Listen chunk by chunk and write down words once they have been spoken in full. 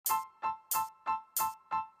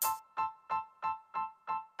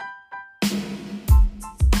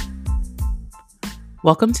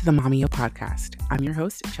Welcome to the Mommy podcast. I'm your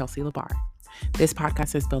host, Chelsea Labar. This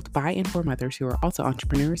podcast is built by and for mothers who are also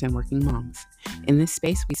entrepreneurs and working moms. In this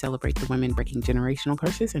space, we celebrate the women breaking generational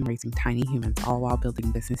curses and raising tiny humans, all while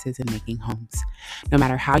building businesses and making homes. No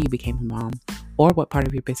matter how you became a mom or what part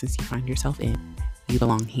of your business you find yourself in, you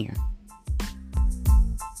belong here.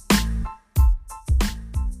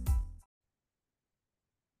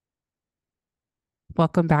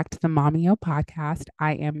 Welcome back to the Mommy podcast.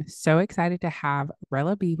 I am so excited to have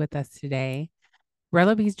Rella B with us today.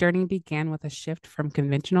 Rella B's journey began with a shift from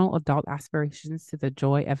conventional adult aspirations to the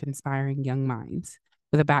joy of inspiring young minds.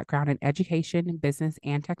 With a background in education, business,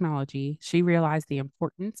 and technology, she realized the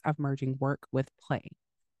importance of merging work with play.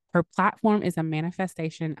 Her platform is a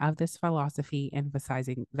manifestation of this philosophy,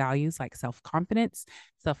 emphasizing values like self confidence,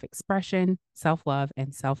 self expression, self love,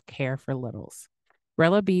 and self care for littles.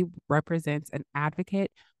 Rella B represents an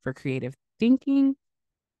advocate for creative thinking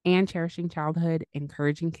and cherishing childhood,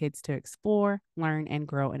 encouraging kids to explore, learn, and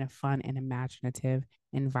grow in a fun and imaginative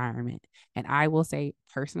environment. And I will say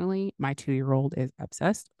personally, my 2-year-old is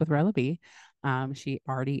obsessed with Rella B. She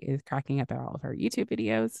already is cracking up at all of her YouTube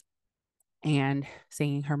videos and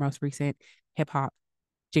singing her most recent hip hop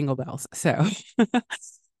jingle bells. So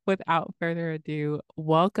without further ado,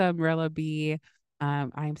 welcome, Rella B.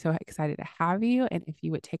 I'm so excited to have you. And if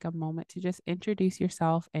you would take a moment to just introduce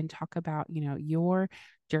yourself and talk about, your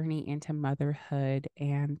journey into motherhood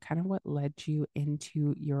and kind of what led you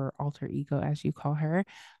into your alter ego, as you call her,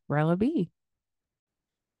 Rella B.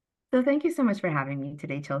 So thank you so much for having me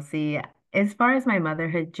today, Chelsea. As far as my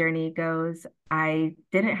motherhood journey goes, I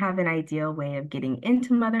didn't have an ideal way of getting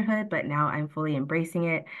into motherhood, but now I'm fully embracing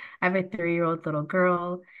it. I have a 3-year-old little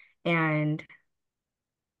girl, and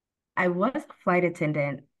I was a flight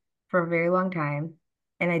attendant for a very long time,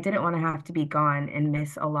 and I didn't want to have to be gone and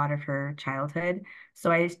miss a lot of her childhood. So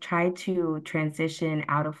I just tried to transition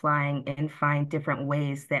out of flying and find different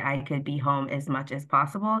ways that I could be home as much as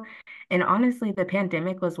possible. And honestly, the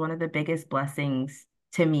pandemic was one of the biggest blessings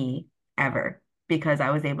to me ever because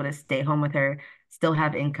I was able to stay home with her, still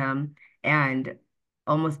have income, and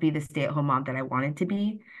almost be the stay-at-home mom that I wanted to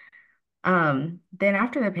be. Then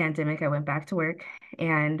after the pandemic, I went back to work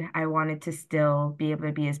and I wanted to still be able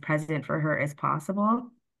to be as present for her as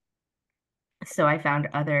possible. So I found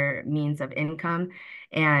other means of income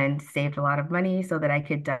and saved a lot of money so that I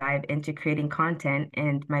could dive into creating content.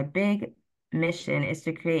 And my big mission is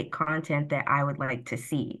to create content that I would like to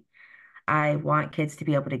see. I want kids to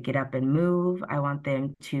be able to get up and move. I want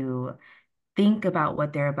them to think about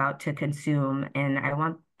what they're about to consume. And I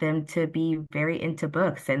want them to be very into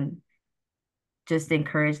books and just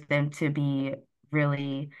encourage them to be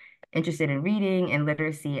really interested in reading and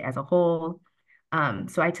literacy as a whole.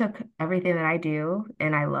 So I took everything that I do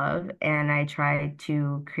and I love, and I tried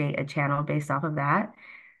to create a channel based off of that.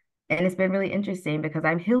 And it's been really interesting because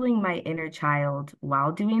I'm healing my inner child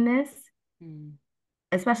while doing this, Mm.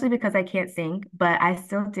 especially because I can't sing, but I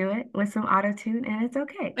still do it with some auto tune, and it's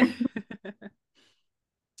okay.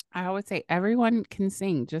 I always say everyone can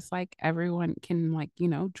sing, just like everyone can, like,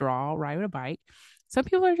 draw, ride a bike. Some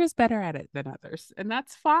people are just better at it than others, and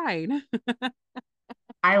that's fine.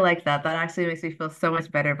 I like that. That actually makes me feel so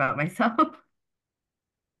much better about myself.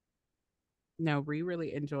 No, we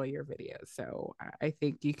really enjoy your videos. So I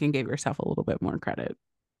think you can give yourself a little bit more credit.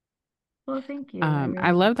 Well, thank you. I I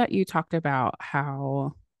really love that you talked about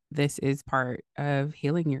how this is part of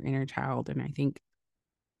healing your inner child. And I think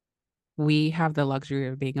we have the luxury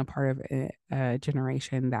of being a part of a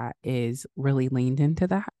generation that is really leaned into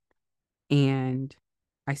that. And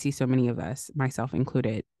I see so many of us, myself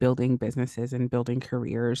included, building businesses and building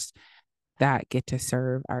careers that get to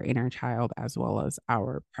serve our inner child as well as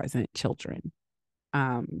our present children.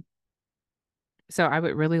 Um, so I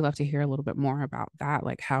would really love to hear a little bit more about that.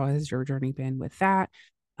 Like, how has your journey been with that?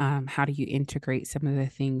 How do you integrate some of the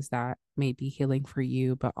things that may be healing for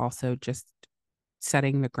you, but also just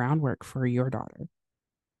setting the groundwork for your daughter?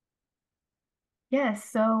 Yes,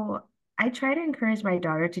 so I try to encourage my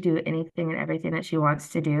daughter to do anything and everything that she wants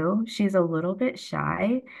to do. She's a little bit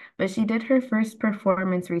shy, but she did her first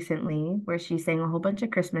performance recently where she sang a whole bunch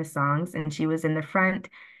of Christmas songs and she was in the front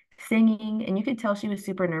singing, and you could tell she was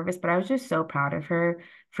super nervous, but I was just so proud of her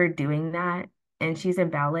for doing that. And she's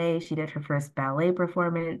in ballet. She did her first ballet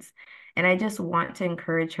performance. And I just want to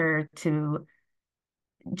encourage her to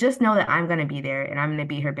just know that I'm going to be there and I'm going to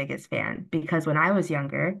be her biggest fan because when I was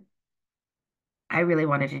younger, I really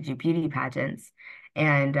wanted to do beauty pageants.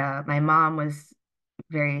 And my mom was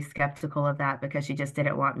very skeptical of that because she just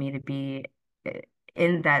didn't want me to be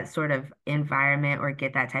in that sort of environment or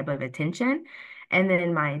get that type of attention. And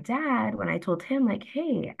then my dad, when I told him, like,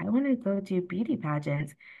 hey, I want to go do beauty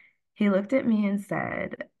pageants, he looked at me and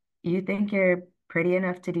said, you think you're pretty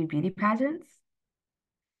enough to do beauty pageants?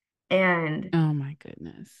 And Oh my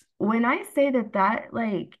goodness. when I say that,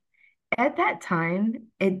 like, at that time,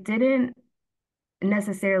 it didn't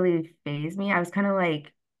necessarily phase me. I was kind of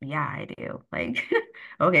like, yeah, I do. Like,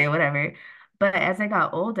 okay, whatever. But as I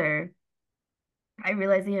got older, I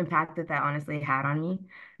realized the impact that that honestly had on me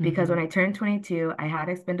because when Hmm. I turned 22, I had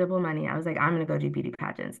expendable money. I was like, I'm gonna go do beauty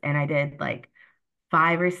pageants. And I did like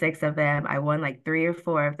five or six of them. I won like three or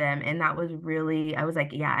four of them. And that was really, I was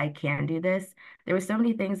like, yeah, I can do this. There were so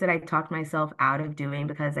many things that I talked myself out of doing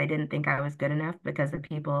because I didn't think I was good enough because the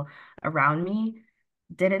people around me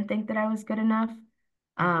didn't think that I was good enough.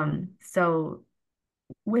 Hmm. So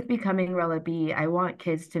with becoming Rella B, I want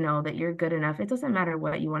kids to know that you're good enough. It doesn't matter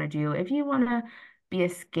what you want to do. If you want to be a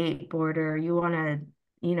skateboarder, you want to,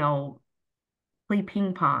 you know, play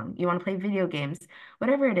ping pong, you want to play video games,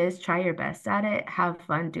 whatever it is, try your best at it, have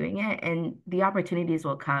fun doing it, and the opportunities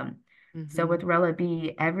will come. So Hmm. with Rella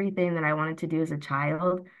B, everything that I wanted to do as a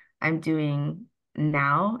child, I'm doing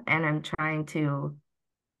now, and I'm trying to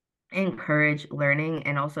encourage learning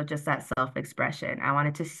and also just that self-expression. I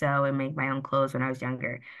wanted to sew and make my own clothes when I was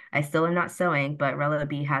younger. I still am not sewing, but Rella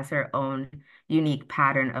B has her own unique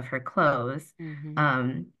pattern of her clothes. Hmm.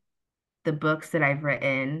 Um, the books that I've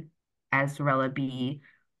written as Rella B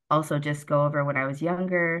also just go over when I was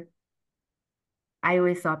younger. I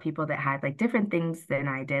always saw people that had like different things than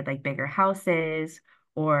I did, like bigger houses,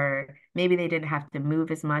 or maybe they didn't have to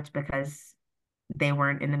move as much because they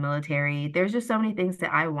weren't in the military. There's just so many things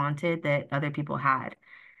that I wanted that other people had.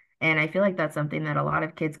 And I feel like that's something that a lot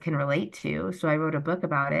of kids can relate to. So I wrote a book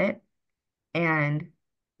about it. And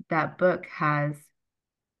that book has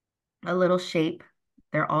a little shape.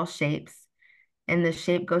 They're all shapes. And the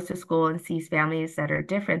shape goes to school and sees families that are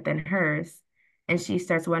different than hers. And she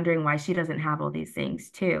starts wondering why she doesn't have all these things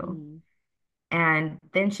too. Hmm. And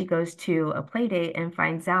then she goes to a play date and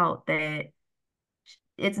finds out that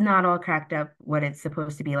it's not all cracked up what it's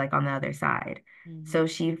supposed to be like on the other side. Hmm. So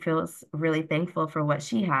she feels really thankful for what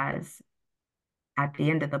she has at the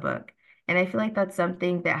end of the book. And I feel like that's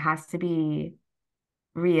something that has to be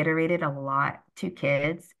reiterated a lot to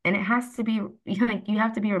kids. And it has to be like you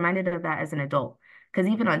have to be reminded of that as an adult. Because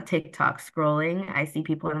even on TikTok scrolling, I see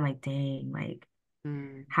people and I'm like, dang, like,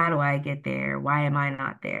 Hmm. how do I get there? Why am I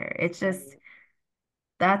not there? It's just Right.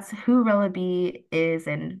 that's who Rella B is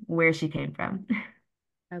and where she came from.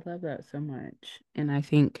 I love that so much. And I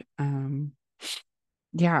think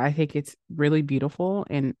yeah, I think it's really beautiful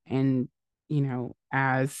and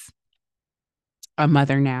as a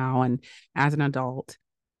mother now and as an adult,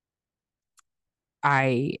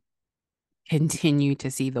 I continue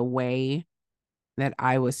to see the way that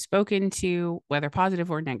I was spoken to, whether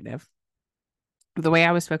positive or negative, the way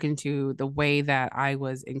I was spoken to, the way that I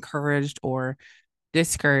was encouraged or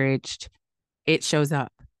discouraged, it shows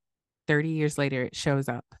up. 30 years later, it shows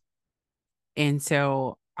up. And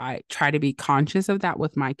so I try to be conscious of that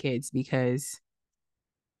with my kids because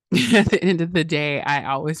at the end of the day, I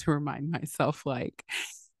always remind myself, like,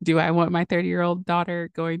 do I want my 30-year-old daughter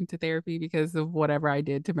going to therapy because of whatever I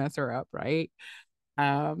did to mess her up? Right.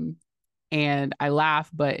 Um, and I laugh,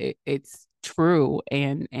 but it's true,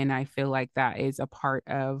 and I feel like that is a part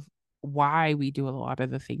of why we do a lot of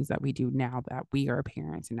the things that we do now that we are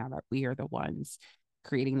parents and now that we are the ones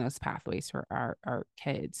creating those pathways for our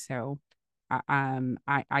kids. So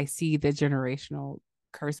I see the generational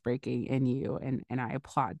curse breaking in you, and I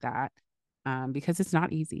applaud that, because it's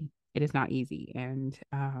not easy. It is not easy, and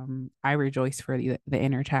I rejoice for the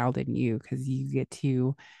inner child in you because you get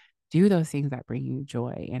to do those things that bring you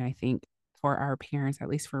joy. And I think for our parents, at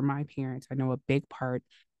least for my parents, I know a big part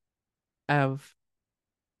of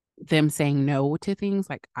them saying no to things,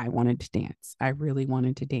 like I wanted to dance. I really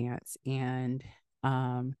wanted to dance. And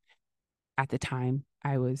um, at the time,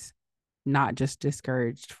 I was not just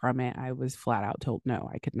discouraged from it, I was flat out told no,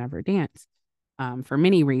 I could never dance, for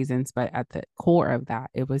many reasons. But at the core of that,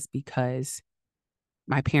 it was because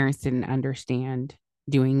my parents didn't understand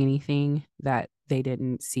doing anything that they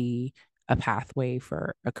didn't see a pathway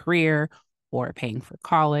for a career or paying for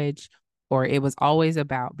college, or it was always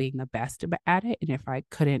about being the best at it. And if I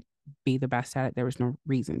couldn't be the best at it, there was no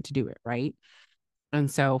reason to do it. Right.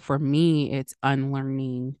 And so for me, it's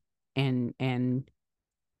unlearning and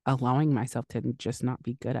allowing myself to just not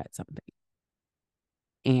be good at something.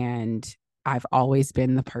 And I've always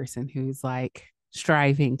been the person who's like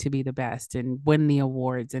striving to be the best and win the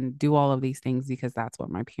awards and do all of these things because that's what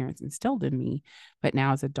my parents instilled in me. But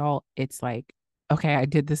now as an adult, it's like, okay, I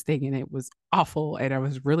did this thing and it was awful and I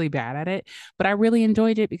was really bad at it, but I really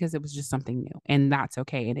enjoyed it because it was just something new and that's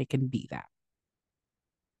okay. And it can be that.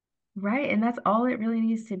 Right. And that's all it really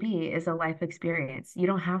needs to be is a life experience. You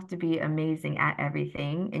don't have to be amazing at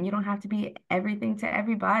everything and you don't have to be everything to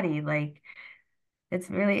everybody. Like, it's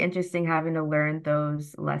really interesting having to learn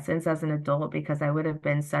those lessons as an adult because I would have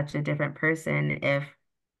been such a different person if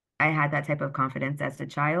I had that type of confidence as a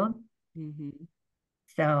child. Hmm.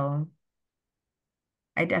 So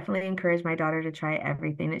I definitely encourage my daughter to try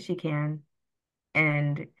everything that she can.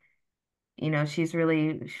 And, she's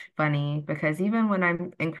really funny because even when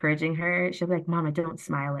I'm encouraging her, she'll be like, Mama, don't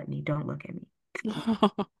smile at me. Don't look at me.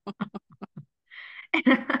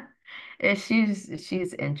 And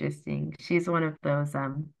she's interesting. She's one of those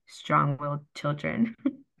strong-willed children.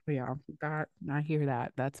 Yeah, that I hear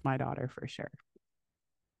that. That's my daughter for sure.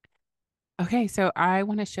 Okay, so I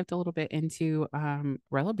want to shift a little bit into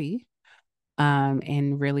Rella B,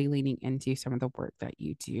 and really leaning into some of the work that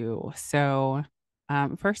you do. So,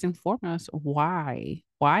 first and foremost, why?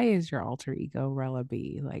 Why is your alter ego Rella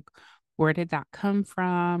B? Like, where did that come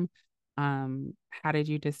from? How did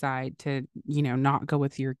you decide to, not go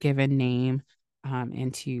with your given name,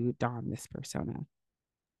 and to don this persona?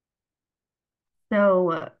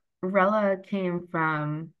 So Rella came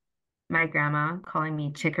from my grandma calling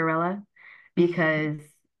me Chickarella because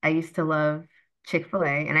I used to love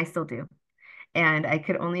Chick-fil-A and I still do. And I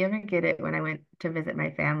could only ever get it when I went to visit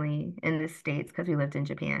my family in the States because we lived in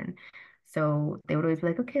Japan. So they would always be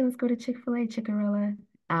like, okay, let's go to Chick-fil-A, Chickarella.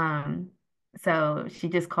 Um, so she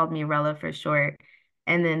just called me Rella for short.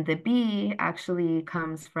 And then the B actually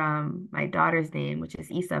comes from my daughter's name, which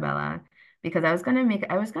is Isabella, because I was gonna make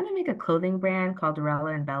a clothing brand called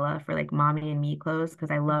Rella and Bella for like mommy and me clothes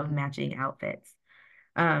because I love Mhm. matching outfits.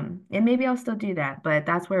 And maybe I'll still do that, but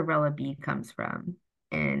that's where Rella B comes from.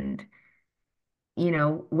 And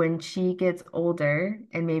when she gets older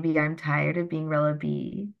and maybe I'm tired of being Rella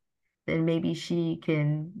B, then maybe she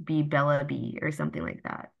can be Bella B or something like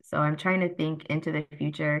that. So I'm trying to think into the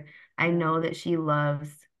future. I Yeah. know that she loves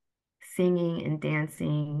singing and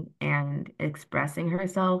dancing and expressing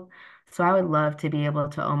herself. So I would love to be able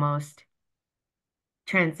to almost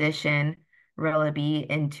transition Rella B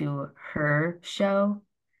into her show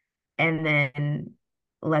and then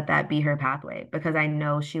let that be her pathway because I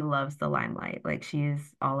know she loves the limelight. Like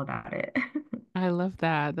she's all about it. I love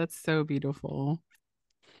that. That's so beautiful.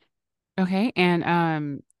 Okay, and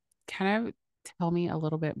kind of tell me a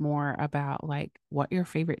little bit more about like what your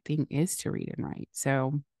favorite thing is to read and write.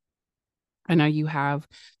 So I know you have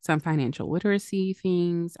some financial literacy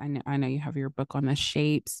things. I know you have your book on the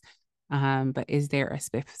shapes. But is there a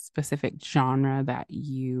specific genre that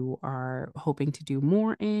you are hoping to do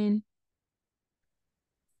more in?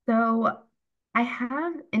 So I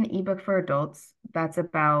have an ebook for adults that's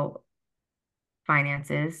about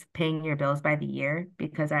finances, paying your bills by the year,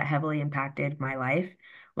 because that heavily impacted my life.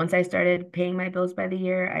 Once I started paying my bills by the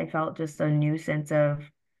year, I felt just a new sense of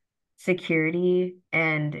security.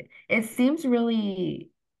 And it seems really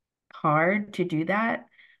hard to do that,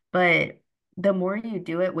 but the more you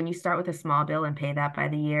do it, when you start with a small bill and pay that by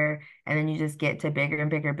the year, and then you just get to bigger and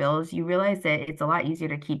bigger bills, you realize that it's a lot easier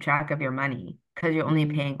to keep track of your money because you're only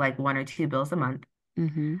Mm, paying like one or two bills a month.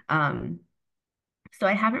 mm-hmm. Um, so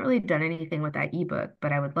I haven't really done anything with that ebook,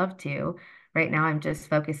 but I would love to. Right now, I'm just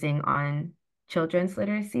focusing on children's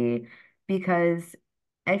literacy because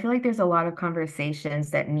I feel like there's a lot of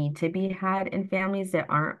conversations that need to be had in families that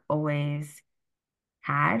aren't always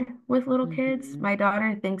had with little kids. Mm-hmm. My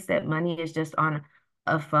daughter thinks that money is just on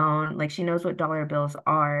a phone. Like she knows what dollar bills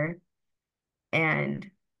are. And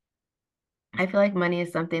I feel like money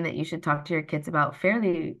is something that you should talk to your kids about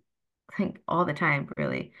fairly, like all the time,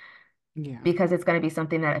 really, Yeah. because it's going to be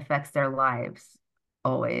something that affects their lives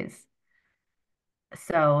always.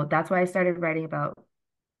 So that's why I started writing about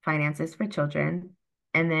finances for children.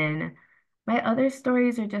 And then my other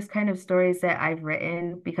stories are just kind of stories that I've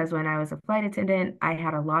written because when I was a flight attendant, I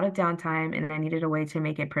had a lot of downtime and I needed a way to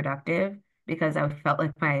make it productive because I felt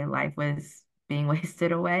like my life was being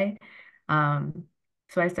wasted away. Um,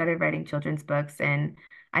 so I started writing children's books, and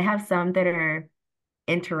I have some that are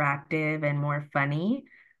interactive and more funny.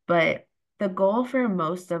 But the goal for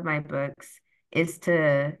most of my books is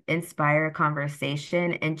to inspire a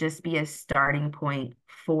conversation and just be a starting point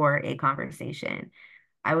for a conversation.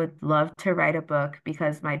 I would love to write a book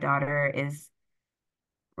because my daughter is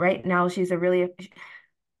right now, she's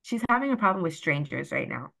having a problem with strangers right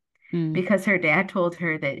now Mm. because her dad told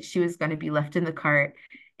her that she was going to be left in the cart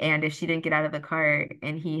And if she didn't get out of the car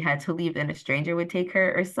and he had to leave, then a stranger would take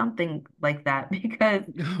her or something like that, because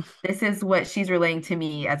this is what she's relaying to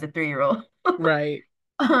me as a 3-year-old. Right.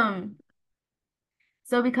 Um,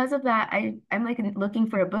 so because of that, I'm like looking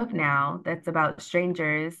for a book now that's about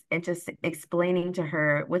strangers and just explaining to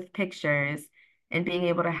her with pictures and being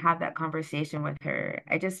able to have that conversation with her.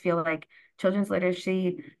 I just feel like children's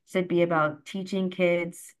literacy should be about teaching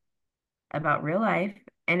kids about real life,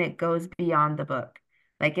 and it goes beyond the book.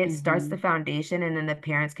 Like it starts the Hmm. foundation and then the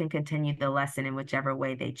parents can continue the lesson in whichever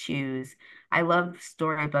way they choose. I love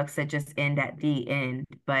storybooks that just end at the end,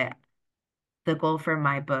 but the goal for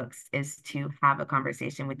my books is to have a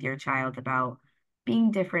conversation with your child about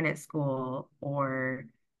being different at school or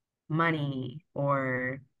money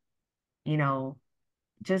or, you know,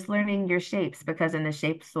 just learning your shapes, because in the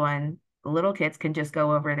shapes one, little kids can just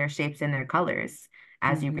go over their shapes and their colors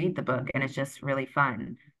as you Hmm. read the book, and it's just really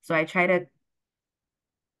fun. So I try to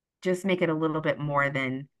just make it a little bit more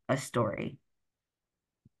than a story.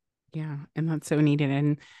 Yeah, and that's so needed.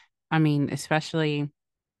 And I mean, especially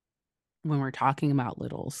when we're talking about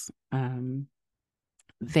littles,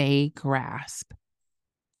 they grasp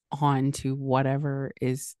onto whatever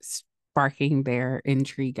is sparking their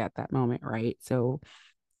intrigue at that moment, right? So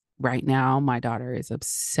right now, my daughter is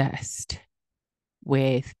obsessed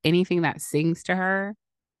with anything that sings to her,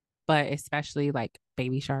 but especially like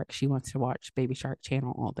Baby Shark. She wants to watch Baby Shark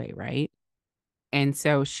channel all day, right? And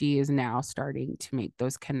so she is now starting to make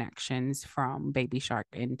those connections from Baby Shark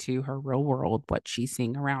into her real world, what she's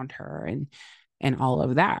seeing around her and all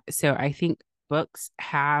of that. So I think books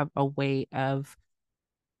have a way of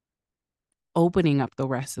opening up the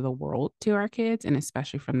rest of the world to our kids, and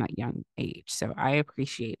especially from that young age. So I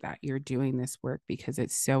appreciate that you're doing this work because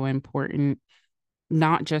it's so important,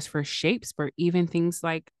 not just for shapes, but even things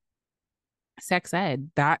like sex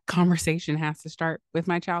ed. That conversation has to start with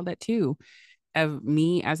my child at 2, of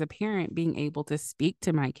me as a parent being able to speak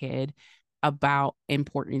to my kid about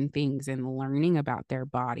important things and learning about their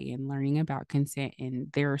body and learning about consent. And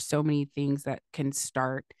there are so many things that can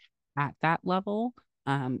start at that level.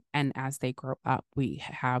 And as they grow up, we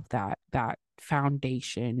have that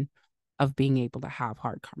foundation of being able to have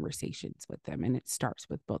hard conversations with them. And it starts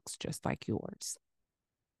with books just like yours.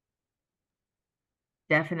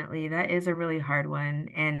 Definitely, that is a really hard one.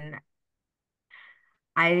 And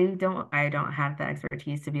I don't have the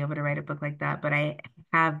expertise to be able to write a book like that, but I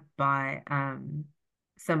have bought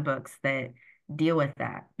some books that deal with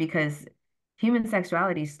that, because human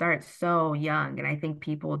sexuality starts so young, and I think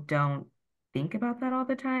people don't think about that all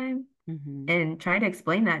the time. Mm-hmm. And trying to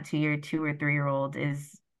explain that to your 2 or 3-year-old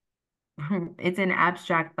is it's an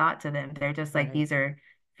abstract thought to them. They're just like, Right. these are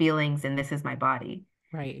feelings and this is my body.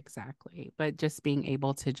 Right, exactly. But just being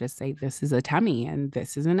able to just say this is a tummy and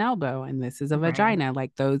this is an elbow and this is a Right. vagina,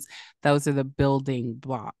 like those are the building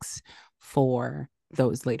blocks for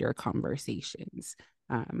those later conversations.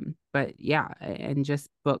 But yeah, and just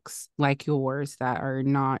books like yours that are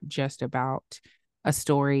not just about a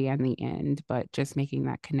story and the end, but just making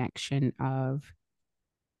that connection of,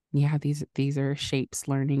 yeah, these are shapes,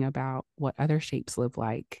 learning about what other shapes live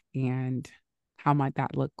like and how might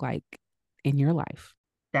that look like in your life.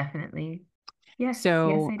 Definitely. Yes, yes,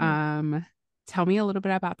 So, I do. tell me a little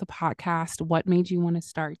bit about the podcast. What made you want to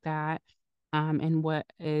start that? And what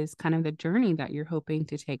is kind of the journey that you're hoping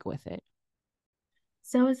to take with it?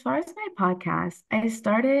 So, as far as my podcast, I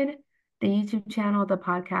started the YouTube channel, the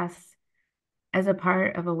podcast, as a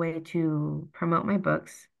part of a way to promote my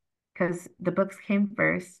books, because the books came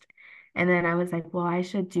first. And then I was like, well, I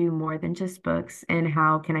should do more than just books. And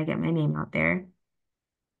how can I get my name out there?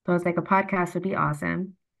 So I was like, a podcast would be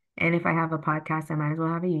awesome. And if I have a podcast, I might as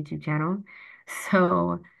well have a YouTube channel.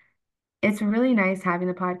 So it's really nice having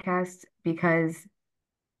the podcast because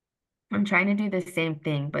I'm trying to do the same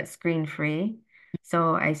thing, but screen free.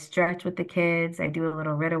 So I stretch with the kids, I do a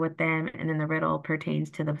little riddle with them, and then the riddle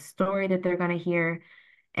pertains to the story that they're going to hear.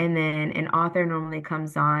 And then an author normally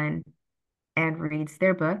comes on and reads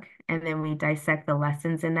their book, and then we dissect the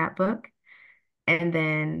lessons in that book. And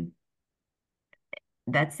then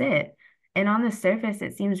that's it. And on the surface,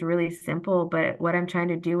 it seems really simple, but what I'm trying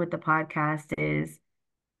to do with the podcast is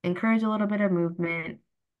encourage a little bit of movement,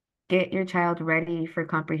 get your child ready for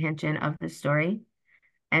comprehension of the story,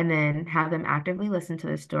 and then have them actively listen to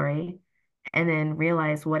the story, and then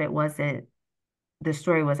realize what it was that the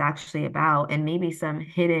story was actually about, and maybe some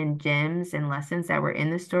hidden gems and lessons that were in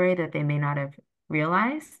the story that they may not have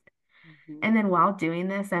realized. Mhm. And then while doing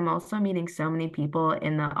this, I'm also meeting so many people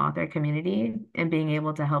in the author community and being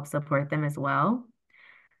able to help support them as well.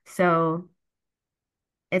 So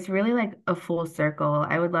it's really like a full circle.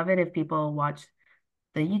 I would love it if people watch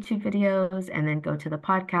the YouTube videos and then go to the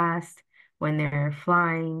podcast when they're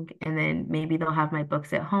flying. And then maybe they'll have my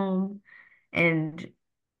books at home. And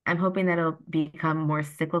I'm hoping that it'll become more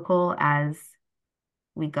cyclical as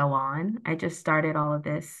we go on. I just started all of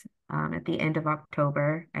this at the end of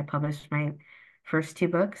October. I published my first two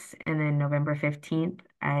books, and then November 15th,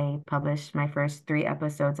 I published my first three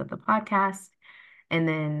episodes of the podcast. And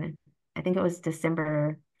then I think it was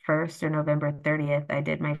December 1st or November 30th, I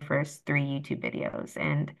did my first three YouTube videos.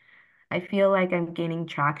 And I feel like I'm gaining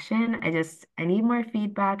traction. I need more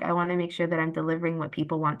feedback. I want to make sure that I'm delivering what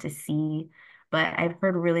people want to see. But I've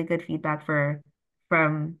heard really good feedback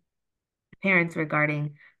from parents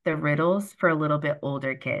regarding the riddles for a little bit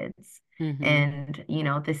older kids Mm-hmm.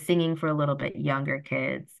 and, the singing for a little bit younger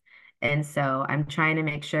kids. And so I'm trying to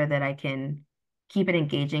make sure that I can keep it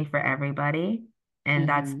engaging for everybody. And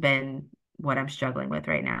that's Mm-hmm. been what I'm struggling with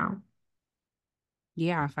right now.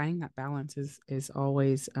 Yeah, finding that balance is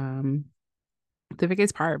always the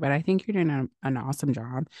biggest part, but I think you're doing an awesome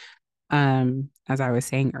job. As I was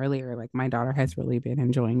saying earlier, like my daughter has really been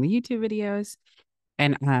enjoying the YouTube videos,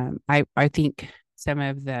 and I think some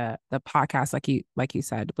of the podcasts, like you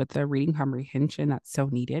said, with the reading comprehension that's so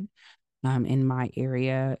needed in my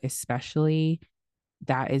area, especially.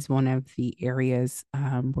 That is one of the areas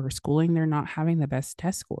where schooling, they're not having the best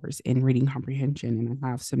test scores in reading comprehension. And I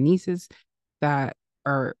have some nieces that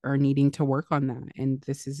are needing to work on that. And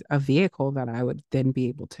this is a vehicle that I would then be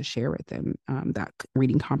able to share with them. That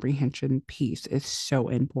reading comprehension piece is so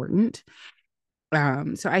important.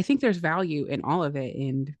 So I think there's value in all of it.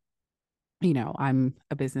 And I'm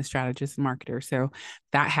a business strategist and marketer, so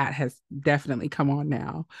that hat has definitely come on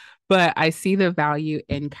now. But I see the value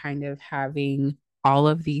in kind of having all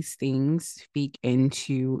of these things speak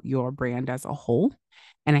into your brand as a whole.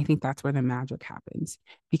 And I think that's where the magic happens.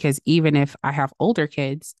 Because even if I have older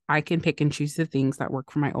kids, I can pick and choose the things that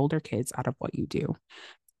work for my older kids out of what you do.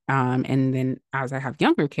 And then as I have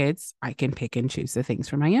younger kids, I can pick and choose the things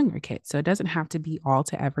for my younger kids. So it doesn't have to be all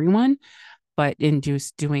to everyone, but in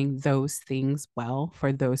just doing those things well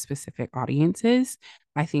for those specific audiences,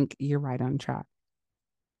 I think you're right on track.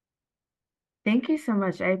 Thank you so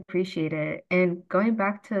much. I appreciate it. And going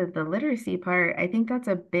back to the literacy part, I think that's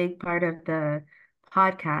a big part of the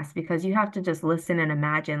podcast because you have to just listen and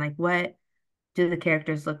imagine like what do the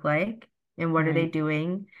characters look like and what are they Right.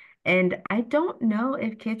 doing? And I don't know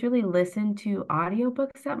if kids really listen to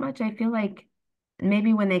audiobooks that much. I feel like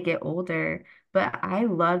maybe when they get older, but I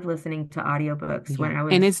loved listening to audiobooks when Yeah. I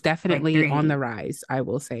And was it's like definitely on the 3. rise, I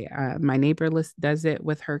will say. My neighbor list does it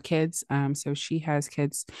with her kids. So she has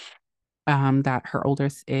kids that her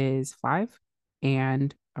oldest is 5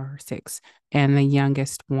 and or 6, and the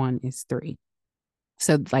youngest one is 3.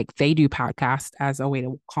 So like they do podcasts as a way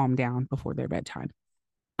to calm down before their bedtime.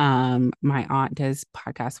 My aunt does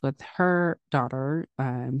podcasts with her daughter.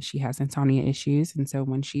 She has insomnia issues. And so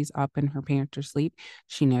when she's up and her parents are asleep,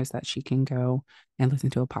 she knows that she can go and listen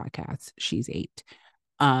to a podcast. She's 8.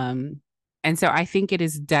 Um, and so I think it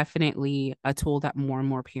is definitely a tool that more and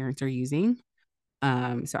more parents are using.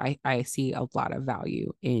 So I see a lot of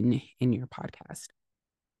value in your podcast.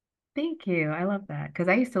 Thank you. I love that because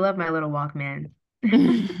I used to love my little Walkman.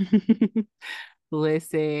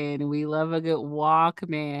 Listen, we love a good walk,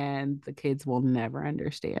 man. The kids will never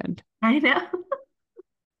understand. I know.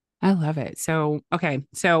 I love it. So, okay.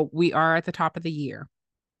 So we are at the top of the year.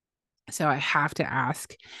 So I have to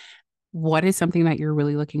ask, what is something that you're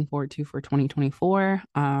really looking forward to for 2024?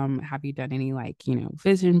 Have you done any like,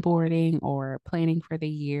 vision boarding or planning for the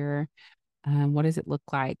year? What does it look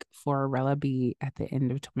like for Rella B at the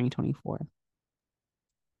end of 2024?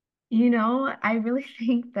 I really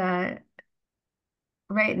think that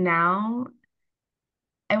right now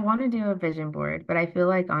I want to do a vision board, but I feel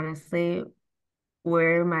like honestly,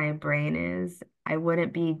 where my brain is, I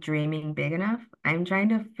wouldn't be dreaming big enough. I'm trying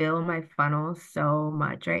to fill my funnel so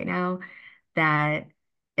much right now that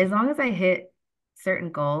as long as I hit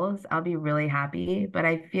certain goals, I'll be really happy. But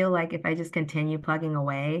I feel like if I just continue plugging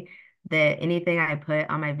away, that anything I put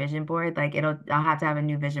on my vision board, like I'll have to have a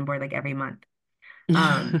new vision board like every month.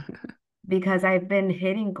 Um, because I've been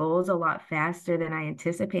hitting goals a lot faster than I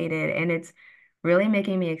anticipated. And it's really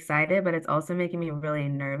making me excited, but it's also making me really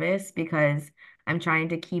nervous because I'm trying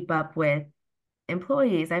to keep up with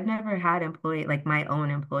employees. I've never had like my own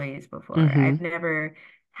employees before. Mm-hmm. I've never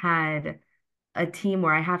had a team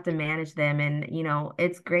where I have to manage them. And,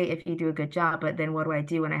 it's great if you do a good job, but then what do I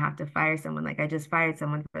do when I have to fire someone? Like I just fired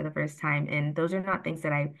someone for the first time. And those are not things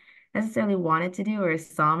that I necessarily wanted to do or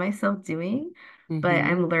saw myself doing, but Mm-hmm.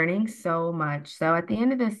 I'm learning so much. So at the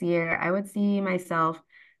end of this year, I would see myself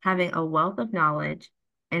having a wealth of knowledge.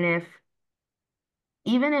 And if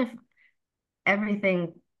even if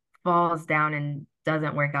everything falls down and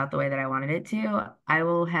doesn't work out the way that I wanted it to, I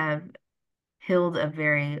will have healed a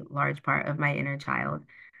very large part of my inner child.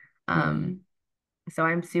 Mm. Um, so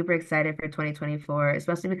I'm super excited for 2024,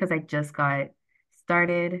 especially because I just got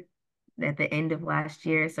started at the end of last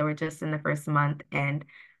year. So we're just in the first month, and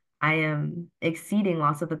I am exceeding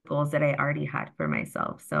lots of the goals that I already had for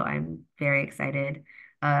myself. So I'm very excited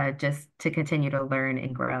just to continue to learn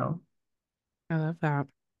and grow. I love that.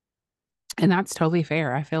 And that's totally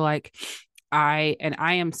fair. I feel like I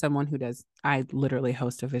am someone who does, I literally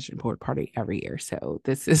host a vision board party every year. So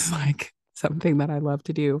this is like something that I love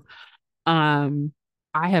to do. Um,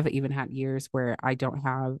 I have even had years where I don't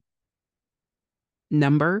have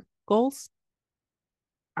number goals.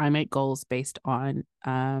 I make goals based on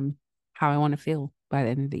how I want to feel by the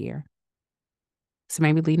end of the year. So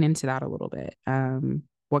maybe lean into that a little bit.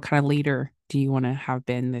 What kind of leader do you want to have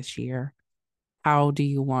been this year? How do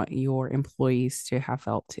you want your employees to have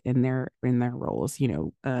felt in their roles?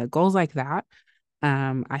 Goals like that.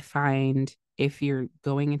 I find if you're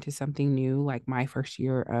going into something new, like my first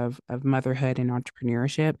year of motherhood and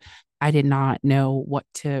entrepreneurship, I did not know what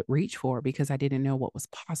to reach for because I didn't know what was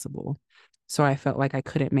possible. So I felt like I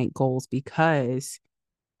couldn't make goals because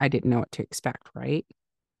I didn't know what to expect, right?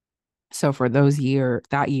 So for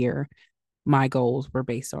that year, my goals were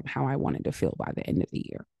based on how I wanted to feel by the end of the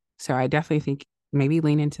year. So I definitely think maybe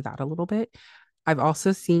lean into that a little bit. I've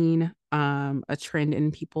also seen a trend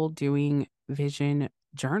in people doing vision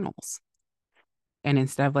journals. And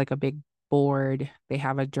instead of like a big board, they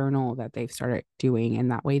have a journal that they've started doing.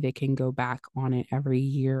 And that way they can go back on it every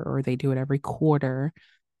year or they do it every quarter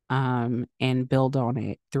and build on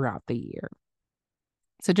it throughout the year.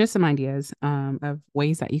 So just some ideas of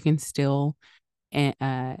ways that you can still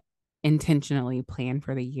uh, intentionally plan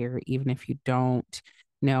for the year, even if you don't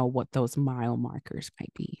know what those mile markers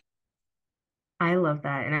might be. I love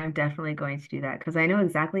that. And I'm definitely going to do that because I know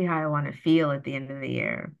exactly how I want to feel at the end of the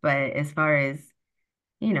year. But as far as,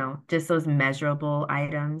 just those measurable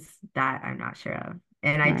items, that I'm not sure of.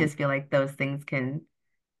 And I Right. just feel like those things can,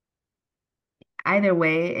 either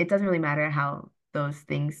way, it doesn't really matter how those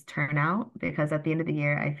things turn out because at the end of the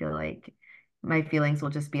year, I feel like my feelings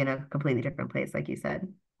will just be in a completely different place, like you said.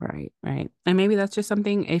 Right. Right. And maybe that's just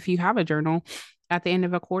something, if you have a journal at the end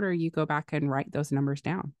of a quarter, you go back and write those numbers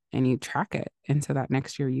down and you track it. And so that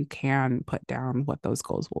next year you can put down what those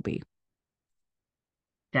goals will be.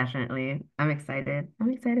 Definitely. I'm excited. I'm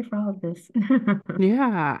excited for all of this.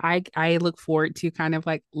 Yeah, I look forward to kind of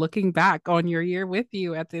like looking back on your year with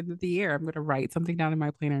you at the end of the year. I'm gonna write something down in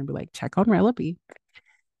my planner and be like, check on Rella B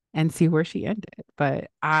and see where she ended. But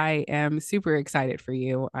I am super excited for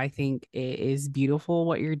you. I think it is beautiful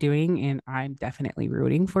what you're doing, and I'm definitely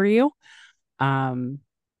rooting for you. Um,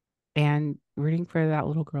 and rooting for that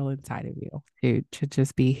little girl inside of you to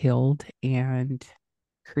just be healed and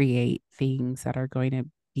create things that are going to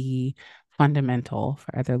be fundamental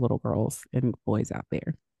for other little girls and boys out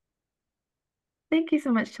there. Thank you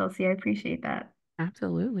so much, Chelsea. I appreciate that.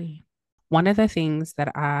 Absolutely. One of the things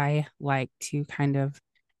that I like to kind of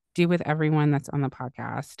do with everyone that's on the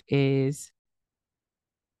podcast is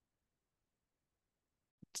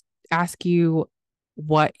ask you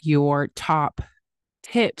what your top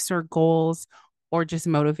tips or goals or just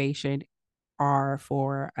motivation are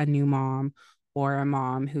for a new mom or a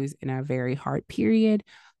mom who's in a very hard period.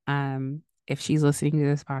 If she's listening to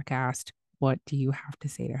this podcast, what do you have to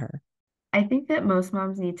say to her? I think that most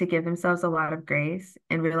moms need to give themselves a lot of grace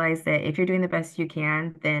and realize that if you're doing the best you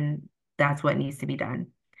can, then that's what needs to be done.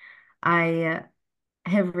 I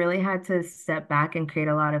have really had to step back and create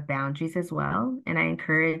a lot of boundaries as well. And I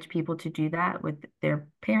encourage people to do that with their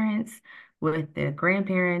parents, with their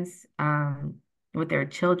grandparents, with their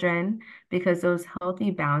children, because those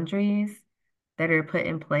healthy boundaries that are put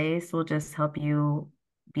in place will just help you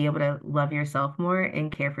be able to love yourself more and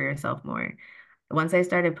care for yourself more. Once I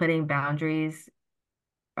started putting boundaries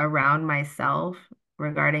around myself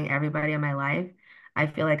regarding everybody in my life, I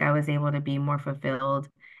feel like I was able to be more fulfilled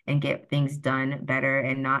and get things done better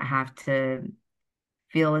and not have to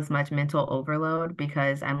feel as much mental overload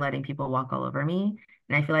because I'm letting people walk all over me.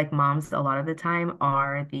 And I feel like moms a lot of the time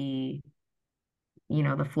are the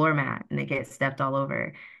floor mat and they get stepped all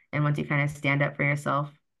over. And once you kind of stand up for yourself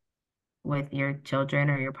with your children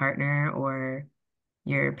or your partner or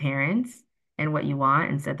your parents and what you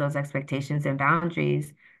want and set those expectations and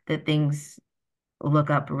boundaries, that things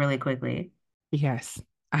look up really quickly. Yes,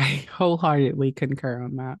 I wholeheartedly concur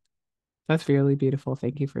on that. That's really beautiful.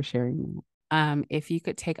 Thank you for sharing that. If you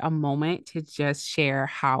could take a moment to just share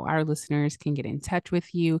how our listeners can get in touch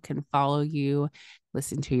with you, can follow you,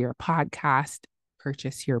 listen to your podcast,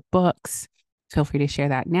 purchase your books, feel free to share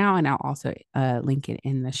that now, and I'll also link it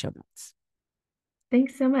in the show notes.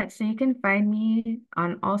 Thanks so much. So you can find me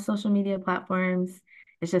on all social media platforms.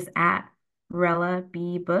 It's just at Rella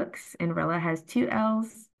B Books, and Rella has two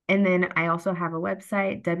L's. And then I also have a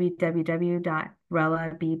website,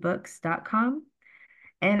 www.rellabooks.com.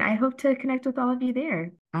 And I hope to connect with all of you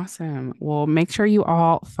there. Awesome. Well, make sure you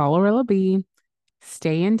all follow Rilla B,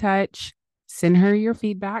 stay in touch, send her your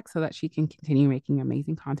feedback so that she can continue making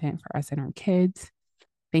amazing content for us and our kids.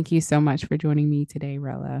 Thank you so much for joining me today,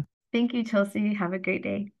 Rella. Thank you, Chelsea. Have a great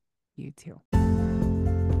day. You too.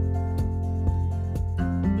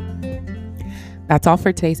 That's all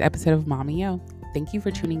for today's episode of Mommy O. Thank you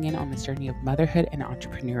for tuning in on this journey of motherhood and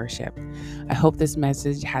entrepreneurship. I hope this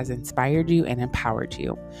message has inspired you and empowered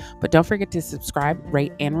you. But don't forget to subscribe,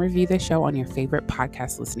 rate, and review the show on your favorite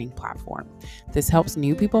podcast listening platform. This helps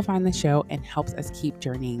new people find the show and helps us keep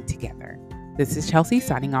journeying together. This is Chelsea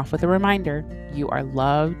signing off with a reminder: you are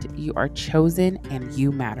loved, you are chosen, and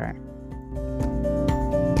you matter.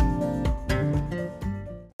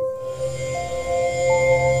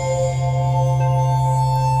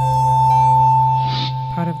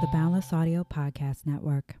 Part of the Boundless Audio Podcast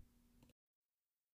Network.